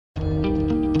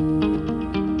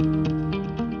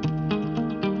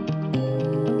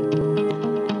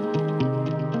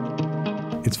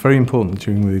very important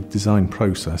during the design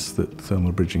process that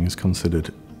thermal bridging is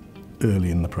considered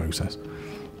early in the process.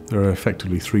 There are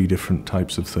effectively three different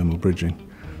types of thermal bridging.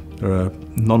 There are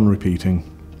non-repeating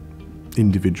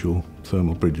individual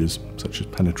thermal bridges, such as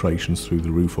penetrations through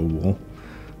the roof or wall.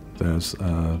 There's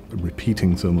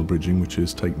repeating thermal bridging, which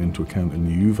is taken into account in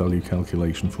the U-value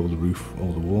calculation for the roof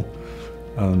or the wall.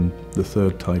 And the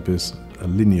third type is a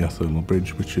linear thermal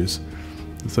bridge, which is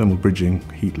the thermal bridging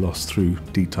heat loss through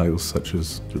details such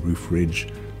as the roof ridge,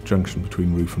 junction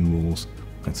between roof and walls,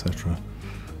 etc.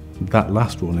 That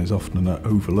last one is often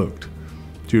overlooked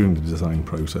during the design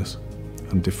process,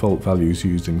 and default values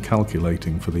used in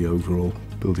calculating for the overall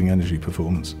building energy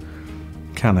performance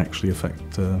can actually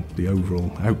affect the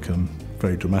overall outcome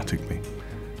very dramatically.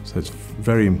 So it's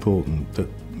very important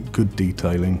that good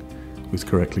detailing with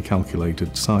correctly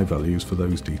calculated psi values for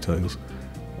those details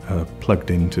are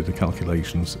plugged into the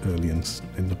calculations early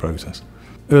in the process.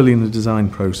 Early in the design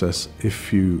process,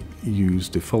 if you use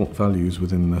default values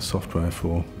within the software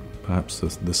for perhaps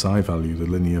the psi value, the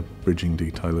linear bridging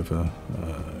detail of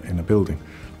in a building,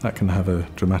 that can have a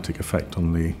dramatic effect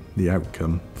on the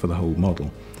outcome for the whole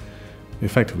model.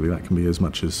 Effectively, that can be as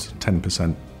much as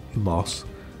 10% loss,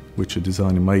 which a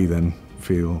designer may then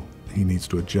feel he needs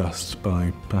to adjust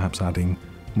by perhaps adding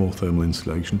more thermal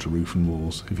insulation to roof and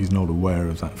walls if he's not aware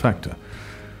of that factor.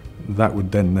 That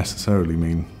would then necessarily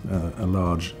mean a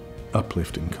large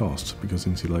uplift in costs, because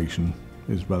insulation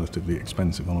is relatively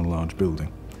expensive on a large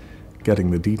building.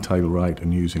 Getting the detail right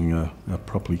and using a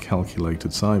properly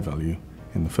calculated psi value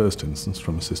in the first instance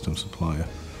from a system supplier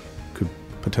could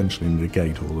potentially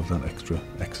negate all of that extra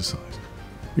exercise.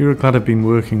 Euroclad have been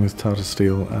working with Tata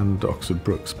Steel and Oxford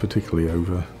Brookes particularly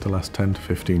over the last 10 to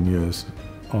 15 years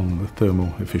on the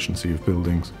thermal efficiency of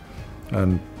buildings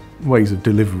and ways of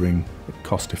delivering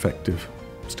cost-effective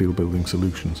steel building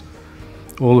solutions.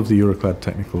 All of the Euroclad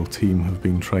technical team have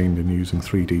been trained in using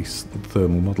 3D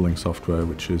thermal modelling software,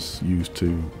 which is used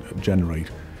to generate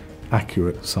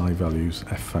accurate psi values,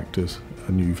 F factors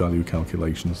and U-value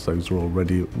calculations. Those are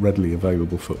already readily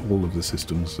available for all of the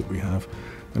systems that we have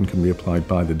and can be applied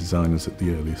by the designers at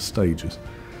the earliest stages.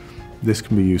 This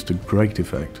can be used to great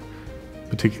effect,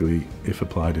 particularly if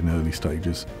applied in early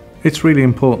stages. It's really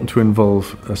important to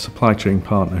involve a supply chain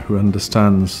partner who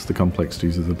understands the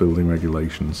complexities of the building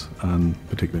regulations and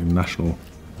particularly national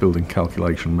building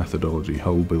calculation methodology,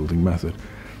 whole building method.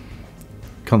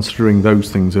 Considering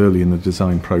those things early in the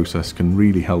design process can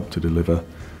really help to deliver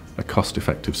a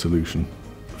cost-effective solution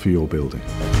for your building.